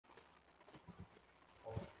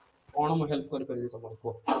कोन म हेल्प कर परिबे तुमको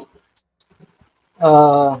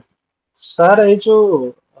सर ए जो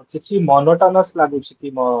किसी मोनोटोनस लागु छी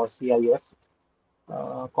कि मो सीआईएस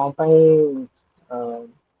कोन पई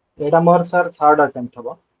एटा मोर सर थर्ड अटेम्प्ट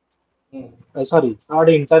हबो सॉरी थर्ड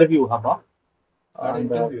इंटरव्यू हबो third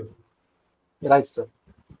and interview right sir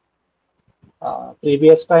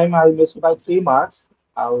previous time I missed by 3 marks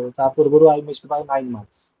ଆଉ ତା ପୂର୍ବରୁ I missed by 9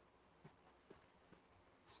 marks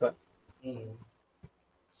sir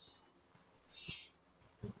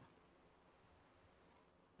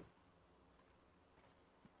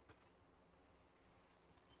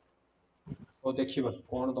ओ देखिबा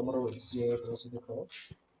कोन तमरो सीआईएफ अछि देखो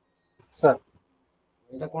sir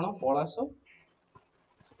एटा कोन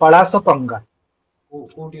पलाश पंगा ओ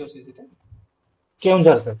कोठी अछि सेटा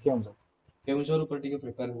केउंझर सर केउंझर केउझर ऊपर टिके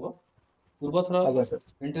प्रिपेयर हुआ पूर्व थरा आज्ञा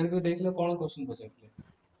सर इंटरव्यू देखले कोन क्वेश्चन पचाइले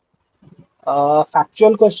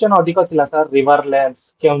फैक्चुअल क्वेश्चन अधिक थिला sir river lens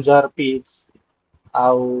Keonjhar pitch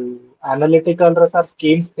आउ एनालिटिकल रे सर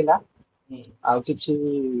स्कीम्स थिला आउ किछि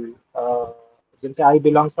जेंते आई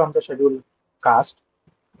belongs from the schedule caste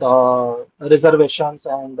the reservations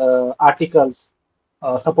and articles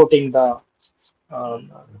supporting the uh,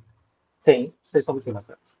 thing से सब थिला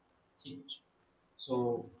सर ठीक सो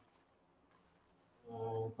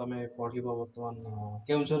तमे पढिबो वर्तमान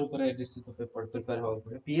केउझर ऊपर निश्चित पेपर प्रिपेयर हो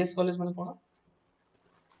पड़े पीएस कॉलेज माने कोन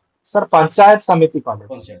सर पंचायत समिति कॉलेज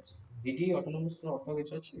पंचायत डीडी ऑटोनोमस रो अर्थ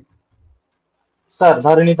किछ अछि sir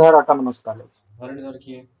Dharanidhar autonomous college Dharanidhar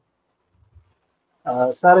किए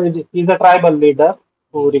sir is a tribal leader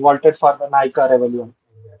who revolted for the Naika rebellion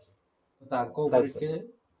exactly तो ताको ऊपर right sir के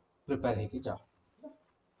प्रिपेयर है कि जा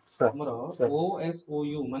sir हमरो sir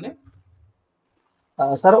ओएसओयू माने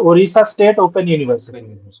sir Odisha State Open University open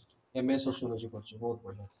university MA sociology करछ बहुत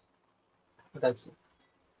बढ़िया right sir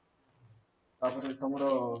तापर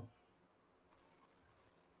तमरो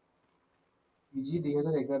पीजी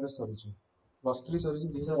 2011 सरिछ प्लस 3 सरिछ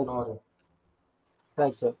right 2009 sir रे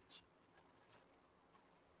right sir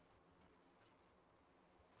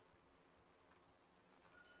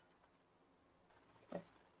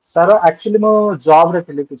sir actually mo job रे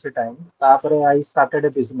थिले किछि टाइम तापरे I started a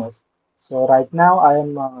business so right now I am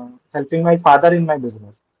helping my father in my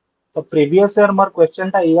business so previous year more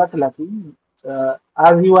question ता इया थिला कि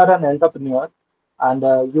as you are an entrepreneur and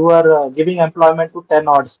you are giving employment to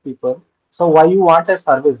 10 odds people so why you want a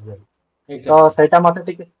service then so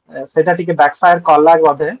exactly सेटा टिके backfire कला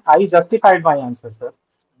बोधे I justified my answer sir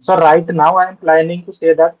so right now I am planning to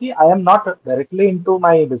say that I am not directly into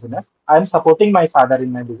my business I am supporting my father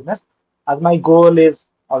in my business as my goal is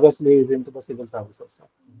obviously is into the civil services sir.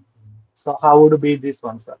 So how would be this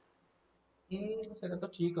one sir सेटा तो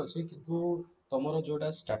ठीक अछि किंतु तमरो जोटा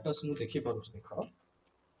status मु देखि परुछ देखो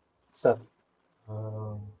sir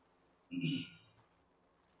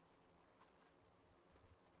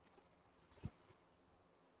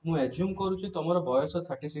मु एज्यूम करूछि तमरो बयस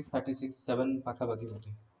 36 7 पाखा बाकी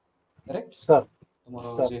होते करेक्ट sir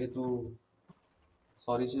तमरो sir जेहेतु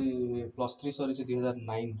सरिछि प्लस 3 सरिछि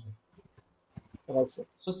 2009 रे right sir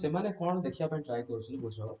सो से माने कोन देखिया पे ट्राई करूछि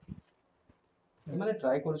बुझो से माने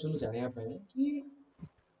ट्राई करूछि जानिया पे कि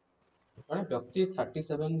जने व्यक्ति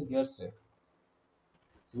 37 इयर्स रे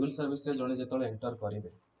सिविल सर्विस रे जने जेतले एंटर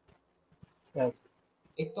करिवे right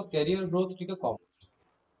एक तो कैरियर ग्रोथ टिके कम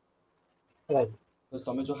right तो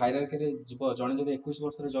तमे जो हायरार्की रे जीव जने जदि 21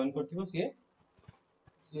 वर्ष रे जॉइन करथिबो सी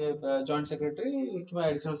जॉइंट सेक्रेटरी कि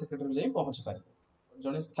एडिशनल सेक्रेटरी जाई पहुंच पारे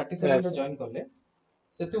जने 37 right रे sir जॉइन करले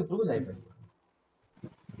सेते ऊपर जाई पारे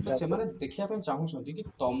तो right से sir माने देखिया पे चाहू छथि कि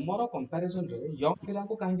तमरो कंपैरिजन रे यंग पिला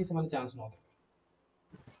को काहे कि से माने चांस न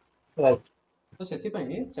right तो सेति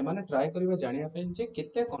पई से माने ट्राई करबा जानिया पे जे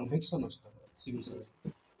केते कन्विक्शन अछि सिविल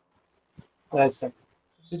सर्विस right sir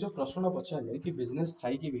से जो प्रश्न पचारे कि बिजनेस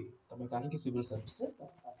थाई कि भी तमे काहे कि सिविल सर्विस रे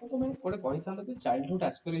आपको तमे कोडे कहि थांत कि चाइल्डहुड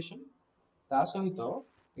एस्पिरेशन ता सहित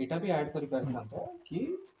एटा भी ऐड करि परथांत कि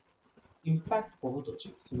इंपैक्ट बहुत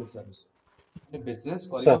अछि सिविल सर्विस माने बिजनेस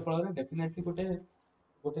sir करिया फल रे डेफिनेटली गोटे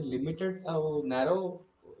गोटे लिमिटेड आ नैरो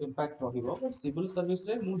इंपैक्ट रहिबो बट सिविल सर्विस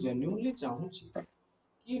रे मु जेन्युइनली चाहू छी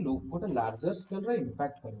कि लोग गोटे लार्जर स्केल रे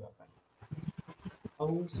इंपैक्ट करबा पाए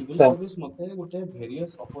और सिविल sir सर्विस मते गोटे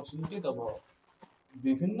वेरियस अपॉर्चुनिटी दबो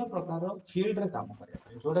विभिन्न प्रकार फील्ड रे काम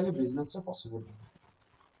करिया जोटा कि बिजनेस रे पॉसिबल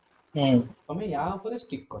तमे या ऊपर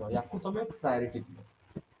स्टिक करो याकू तमे प्रायोरिटी दियो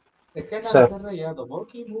सेकंड sir आंसर रे या दबो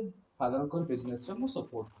कि मु फादर को बिजनेस रे मु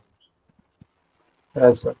सपोर्ट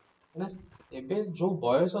right sir ना एबे जो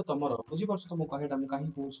बयस तमरो बुझी परछ त मु कहेटा मु काहे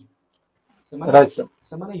कहूची से माने right sir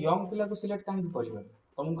यंग पिला को सिलेक्ट काहे करिवे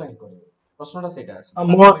तमु काहे करिवे प्रश्नटा सेटा आसी more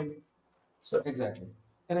farmer mind sir exactly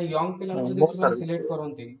कहना यंग पिला को जदी more से माने service सिलेक्ट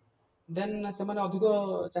करंती ଦେନ୍ ସେମାନେ ଅଧିକ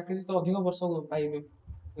ଚାକିରି ତ ଅଧିକ ବର୍ଷ ପାଇବେ।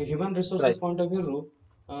 Human resources right, point of ଭ୍ୟୁରୁ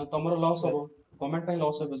ତମର ଲସ୍ right, ହବ, ଗଭର୍ଣ୍ଣମେଣ୍ଟ ପାଇଁ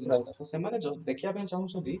ଲସ୍ ହେବ right, ଜିନିଷଟା। ତ ସେମାନେ ଦେଖିବା ପାଇଁ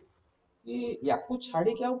ଚାହୁଁଛନ୍ତି କି ୟାକୁ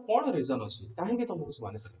ଛାଡିକି ଆଉ କଣ ରିଜନ ଅଛି କାହିଁକି ତମକୁ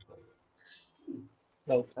ସେମାନେ ସିଲେକ୍ଟ କରିବେ,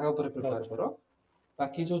 right, ତା ଉପରେ right, ପ୍ରିପେୟାର କର।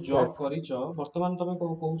 ବାକି ଯୋଉ right. ଜବ୍ କରିଛ ବର୍ତ୍ତମାନ ତମେ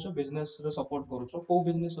କହୁଛ ବିଜନେସ ରେ ସପୋର୍ଟ କରୁଛ, କୋଉ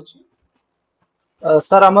ବିଜନେସ ଅଛି?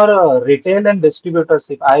 Sir, our retail and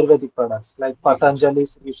distributorship Ayurvedic products like ଠିକ ଅଛି, Patanjali,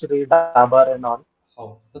 Sri Sri, Dabur and all. ହଉ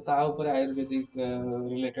ତ ତା ଉପରେ ଆୟୁର୍ବେଦିକ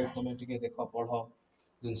ରିଲେଟେଡ ତମେ ଟିକେ ଦେଖ, ପଢ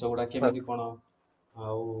ଜିନିଷ ଗୁଡା Sir, କେମିତି କଣ,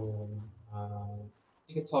 ଆଉ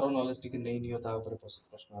ଟିକେ ଥର ନଲେଜ ଟିକେ ନେଇନିଅ, ତା ଉପରେ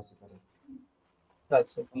ପ୍ରଶ୍ନ ଆସିପାରେ। right,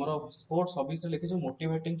 sir. ଆମର ସ୍ପୋର୍ଟସ ଅଫିସରେ ଲେଖିଛ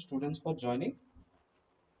ମୋଟିଭେଟିଂ students for joining.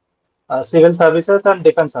 Civil services and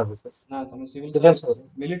defense services. ନା ତମେ civil Defense service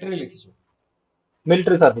service. Military ଲେଖିଛ,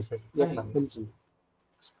 Military services. Yes, sir. କାହିଁକି? Military.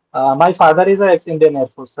 My father is an ex-Indian Air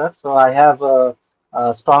Force, sir. So I have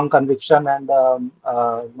a strong conviction and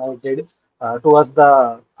my towards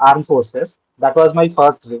the armed forces. That was my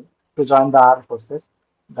first dream to join the armed forces.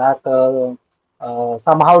 That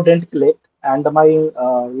somehow didn't click. And my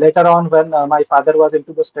later on, when my father was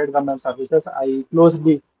into the state government services, I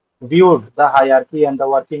closely viewed the hierarchy and the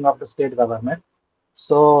working of the state government.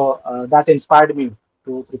 So that inspired me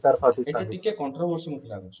to prepare for this ଏଇଟା service, ଟିକେ sir. Controversy ମତେ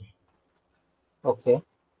ଲାଗୁଛି, Okay,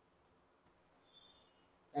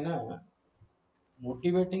 କାହିଁକିନା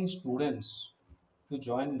ମୋଟିଭେଟିଂ students two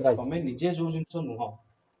join, right. ତମେ ନିଜେ ଯୋଉ ଜିନିଷ ନୁହଁ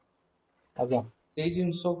Again, ସେଇ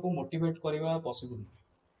ଜିନିଷକୁ ମୋଟିଭେଟ କରିବା ପସିବୁଲ ନୁହେଁ।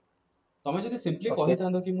 ତମେ ଯଦି ସିମ୍ପଲି okay,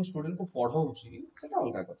 କହିଥାନ୍ତ କି ମୁଁ ଷ୍ଟୁଡେଣ୍ଟକୁ ପଢଉଛି, ସେଟା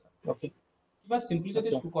ଅଲଗା କଥା। okay. କିମ୍ବା ସିମ୍ପଲି ଯଦି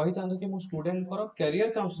Okay, କହିଥାନ୍ତ କି ମୁଁ ଷ୍ଟୁଡେଣ୍ଟଙ୍କର କ୍ୟାରିୟର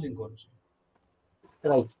କାଉନସିଲିଂ କରୁଛି,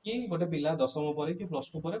 right, କି ଗୋଟେ ପିଲା ଦଶମ ପରେ କି ପ୍ଲସ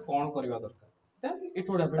ଟୁ ପରେ କଣ କରିବା ଦରକାର, ଦେନ୍ ଇଟ୍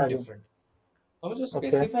Wood have been again, different. ତମେ ଯୋଉ okay,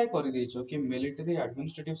 ସ୍ପେସିଫାଇ କରିଦେଇଛ କି ମିଲିଟାରୀ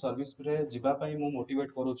ଆଡମିନିଷ୍ଟ୍ରେଟିଭ ସର୍ଭିସରେ ଯିବା ପାଇଁ ମୁଁ ମୋଟିଭେଟ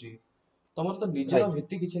କରୁଛି, ତମର ତ ନିଜର right,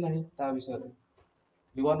 ଭିତ୍ତି କିଛି ନାହିଁ ତା ବିଷୟରେ।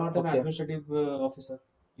 You are not an okay, administrative officer,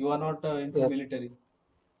 you are not into yes, military,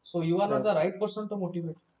 so you are not right, the right person to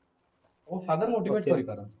motivate। ତମ ଫାଦର ମୋଟିଭେଟ okay,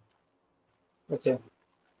 କରିପାରନ୍ତି, okay,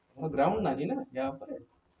 ତମର ଗ୍ରାଉଣ୍ଡ ନାହିଁ ନା ୟା ଉପରେ।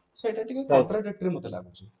 ସो ଏଇଟା ଟିକେ right, କଣ୍ଟ୍ରାଡିକ୍ଟରି ମତେ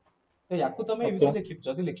ଲାଗୁଛି। ତ ୟାକୁ ତମେ ଏମିତି okay,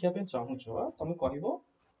 ଯଦି ଲେଖିବା ପାଇଁ ଚାହୁଁଛ, ତମେ କହିବ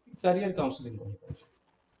କ୍ୟାରିୟର କାଉନସିଲିଂ କହିପାରିବ।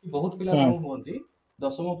 ବହୁତ ପିଲା hmm, କଣ ହୁଅନ୍ତି,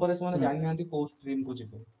 ଦଶମ ପରେ ସେମାନେ hmm, ଜାଣିନାହାନ୍ତି କୋଉ ଷ୍ଟ୍ରିମ୍ କୁ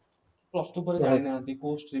ଯିବେ, ପ୍ଲସ ଟୁ ପରେ right, ଜାଣିନାହାନ୍ତି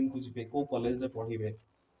କୋଉ ଷ୍ଟ୍ରିମ୍ କୁ ଯିବେ, କୋଉ କଲେଜରେ ପଢିବେ,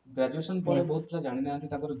 ଗ୍ରାଜୁଏସନ hmm, ପରେ ବହୁତ ପିଲା ଜାଣିନାହାନ୍ତି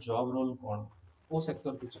ତାଙ୍କର ଜବ ରୋଲ kଣ, କୋଉ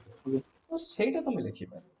ସେକ୍ଟର କୁ ଯିବେ। okay, ତ ସେଇଟା ତମେ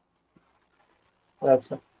ଲେଖିପାରିବ, right,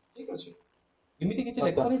 sir, ଠିକ ଅଛି। ଏମିତି କିଛି okay,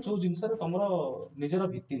 ଲେଖନି ଯୋଉ ଜିନିଷରେ ତମର ନିଜର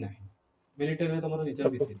ଭିତ୍ତି ନାହିଁ। ମିଲିଟାରୀରେ ତମର ନିଜର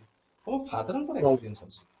okay, ଭିତ୍ତି ନାହିଁ, ତମ ଫାଦରଙ୍କର right, ଏକ୍ସପିରିଏନ୍ସ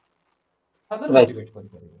ଅଛି, ଫାଦର right, ମୋଟିଭେଟ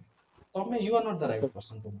କରିପାରିବେ। ତମେ you are not the okay, right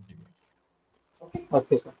person to motivate. Okay,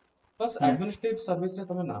 okay, sir, plus hmm, administrative ସର୍ଭିସରେ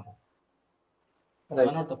ତମେ ନାହଁ, you right,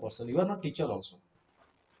 are not the person, you are not teacher also.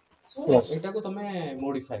 Show yes, ଏଇଟାକୁ ତମେ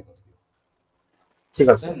modify କରିଦିଅ। ठीक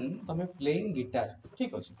है sir, ଦେନ୍ ତମେ ପ୍ଲେଇଂ ଗିଟାର,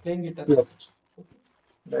 ଠିକ ଅଛି, ପ୍ଲେଇଂ ଗିଟାର yes, ଠିକ ଅଛି। Okay,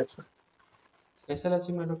 right, sir, special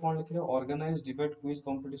achievement କଣ ଲେଖିଲେ? Organise debate quiz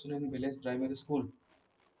competition in village primary school.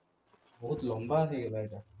 ବହୁତ ଲମ୍ବା ହେଇଗଲା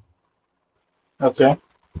ଏଇଟା। okay,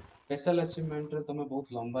 ସ୍ପେଶାଲ ଆଚିଭମେଣ୍ଟରେ ତମେ ବହୁତ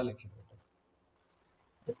ଲମ୍ବା ଲେଖିବ ଏଇଟା।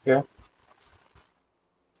 okay,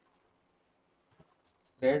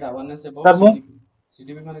 spread awareness sir, ଅବାଉଟ CDP.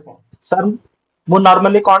 CDP ମାନେ କଣ? sir, ମୁଁ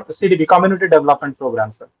normally CDB community development program,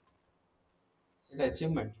 sir. ସେଇଟା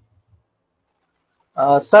achievement।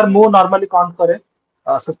 Sir, ମୁଁ normally कौन करे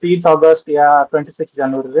 15th August या 26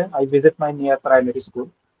 January रे I visit my near primary school.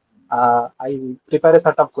 I prepare a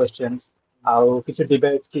set of questions ଆଉ କିଛି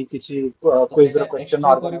debate କି କିଛି ତ quiz ସେଇଟା ର question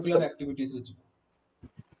ଏକ୍ସଟ୍ରା organize କରିକୁଲାର କରି। ଆକ୍ଟିଭିଟିଜରେ ଯିବ।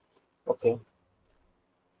 Okay,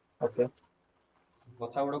 okay,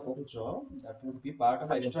 କଥା ଗୁଡା କହୁଛ, that would be part of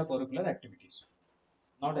ଆଜ୍ଞା, extra curricular activities,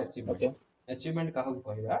 not achievement। okay, achievement କାହାକୁ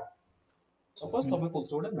କହିବା? ସପୋଜ ହୁଁ, ତମେ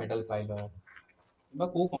କୋଉଥିରେ ଗୋଟେ ମେଡାଲ ପାଇଲ କିମ୍ବା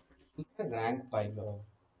କୋଉ କମ୍ପିଟିସନରେ ରାଙ୍କ ପାଇଲ,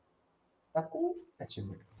 ତାକୁ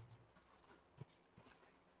achievement କହିବା,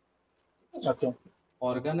 ଠିକ ଅଛି। okay,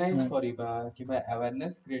 ଅର୍ଗାନାଇଜ ହୁଁ, କରିବା କିମ୍ବା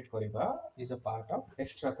awareness କ୍ରିଏଟ କରିବା is a part of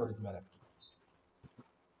extra curricular activities।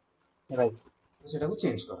 right, ତ ସେଟାକୁ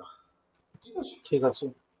ଚେଞ୍ଜ କର, ଠିକ ଅଛି। ଠିକ ଅଛି,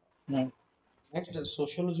 ହୁଁ, ନେକ୍ସଟ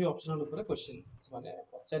ସୋସିଓଲୋଜି ଅପସନାଲ ଉପରେ କ୍ୱେଶ୍ଚିନ୍ ସେମାନେ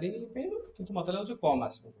ପଚାରିବେ, କିନ୍ତୁ ମତେ ଲାଗୁଛି କମ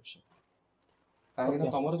ଆସିବ କ୍ୱେଶ୍ଚିନ୍, କାହିଁକି ନା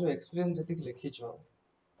okay, ତମର ଯୋଉ ଏକ୍ସପିରିଏନ୍ସ ଯେତିକି ଲେଖିଛ,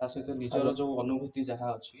 ତା ସହିତ ନିଜର ଆଜ୍ଞା, ଯୋଉ ଅନୁଭୂତି ଯାହା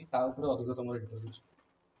ଅଛି ତା ଉପରେ ଅଧିକ ତମର ଇଣ୍ଟରଭ୍ୟୁ ଯିବ।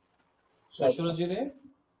 right, sir, ସୋସିଓଲୋଜିରେ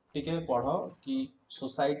ଟିକେ ପଢ କି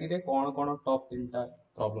ସୋସାଇଟିରେ କଣ କଣ ଟପ୍ 3ଟା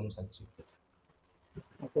ପ୍ରୋବ୍ଲେମ ଚାଲିଛି,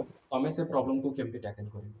 okay, ତମେ ସେ ପ୍ରୋବ୍ଲେମକୁ କେମିତି ଟ୍ୟାକଲ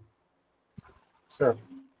କରିବ। sir.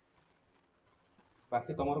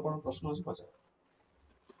 ବାକି ତମର କଣ ପ୍ରଶ୍ନ ଅଛି ପଚାର।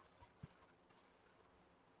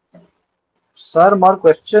 Sir, more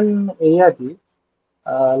question एया कि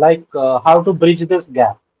like how to bridge this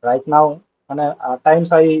gap right now and at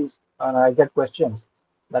times I get questions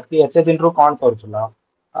ବାକି ଏତେ ଦିନରୁ କଣ କରୁଥିଲ?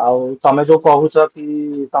 ଆଉ ତମେ ଯୋଉ କହୁଛ କି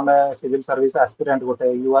ତମେ ସିଭିଲ ସର୍ଭିସ ଆସ୍ପିରାଣ୍ଟ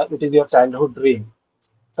ଗୋଟେ ଇଟ ଇଜ ୟୋର ଚାଇଲ୍ଡହୁଡ ଡ୍ରିମ୍,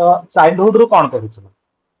 ତ ଚାଇଲ୍ଡହୁଡ ରୁ କଣ କରୁଥିଲ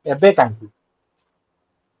ଏବେ କାହିଁକି?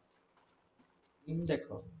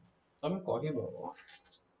 ଦେଖ ତମେ କହିବ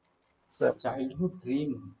ସାର୍ ଚାଇଲ୍ଡହୁଡ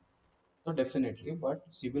ଡ୍ରିମ୍ ତ ଡେଫିନେଟଲି, ବଟ୍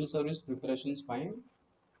ସିଭିଲ ସର୍ଭିସ ପ୍ରିପାରେସନ୍स ପାଇଁ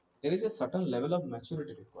there is a certain level of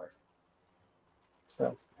maturity required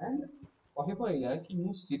sir and କହିବ ଏଇଆ କି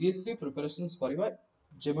ମୁଁ ସିରିୟସଲି ପ୍ରିପାରେସନ୍ସ କରିବା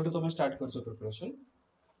ଯେବେଠୁ ତମେ ଷ୍ଟାର୍ଟ କରିଛ ପ୍ରିପାରେସନ୍,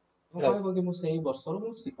 ତମେ ରାଇଟ୍ କହିବ କି ମୁଁ ସେଇ ବର୍ଷରୁ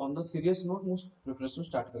ମୁଁ ଅନ୍ ଦ ସିରିୟସ୍ ନୋଟ୍ ମୁଁ ପ୍ରିପାରେସନ୍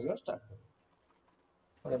ଷ୍ଟାର୍ଟ କରିବି।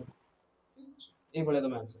 ଏଇଭଳିଆ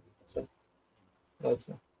ତମେ ଆନ୍ସର ଦେଇପାରିବ।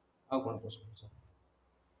 ଆଚ୍ଛା। ଆଉ କଣ ପ୍ରଶ୍ନ ଅଛି?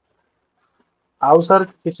 ଆଉ ସାର୍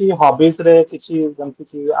କିଛି ହବିଜ ରେ କିଛି ଯେମିତି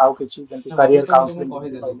କି ଆଉ କିଛି ଯେମିତି ନା ହବିସ୍ କ୍ୟାରିୟର ଟା ତ ମୁଁ କାଉନସିଲିଂ ଯେମିତି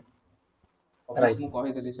କହିଦେଲି, କହିଲେ? Hobbies right. ମୁଁ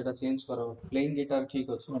କହିଦେଲି ସେଟା ଚେଞ୍ଜ କର, ପ୍ଲେଇଂ ଗିଟାର ଠିକ୍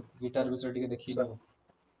ଅଛି, ଗିଟାର ବିଷୟରେ ଟିକେ ଦେଖିନିଅ ସାର୍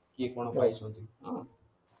କିଏ କଣ ରାଇଟ୍। ପାଇଛନ୍ତି, ହଁ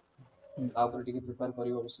ତା ଉପରେ ଟିକେ ପ୍ରିପେୟାର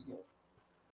କରିବ ବସିକି ଆଉ।